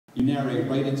You narrate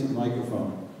right into the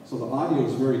microphone. So the audio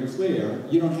is very clear.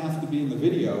 You don't have to be in the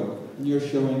video, and you're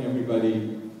showing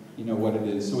everybody, you know, what it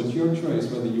is. So it's your choice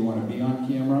whether you want to be on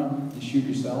camera and shoot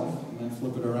yourself and then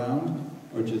flip it around,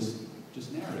 or just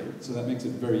narrate. So that makes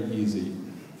it very easy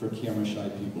for camera-shy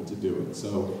people to do it.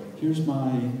 So here's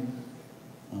my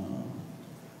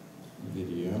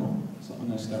video. So I'm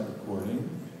going to start recording.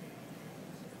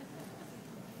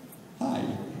 Hi.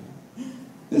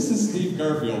 This is Steve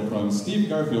Garfield from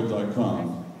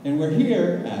stevegarfield.com, and we're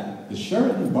here at the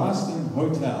Sheraton Boston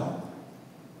Hotel.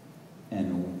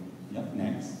 And yep,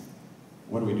 next,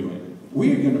 what are we doing?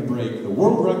 We're going to break the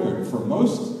world record for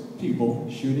most people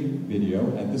shooting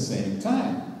video at the same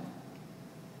time.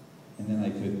 And then I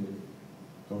could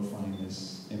go find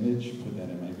this image, put that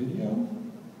in my video,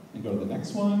 and go to the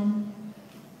next one.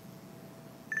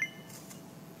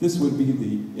 This would be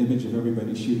the image of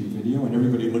everybody shooting video, and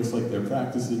everybody looks like they're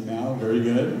practicing now. Very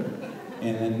good.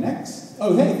 And then next.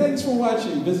 Oh, hey, thanks for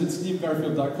watching. Visit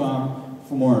stevegarfield.com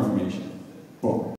for more information. Boom.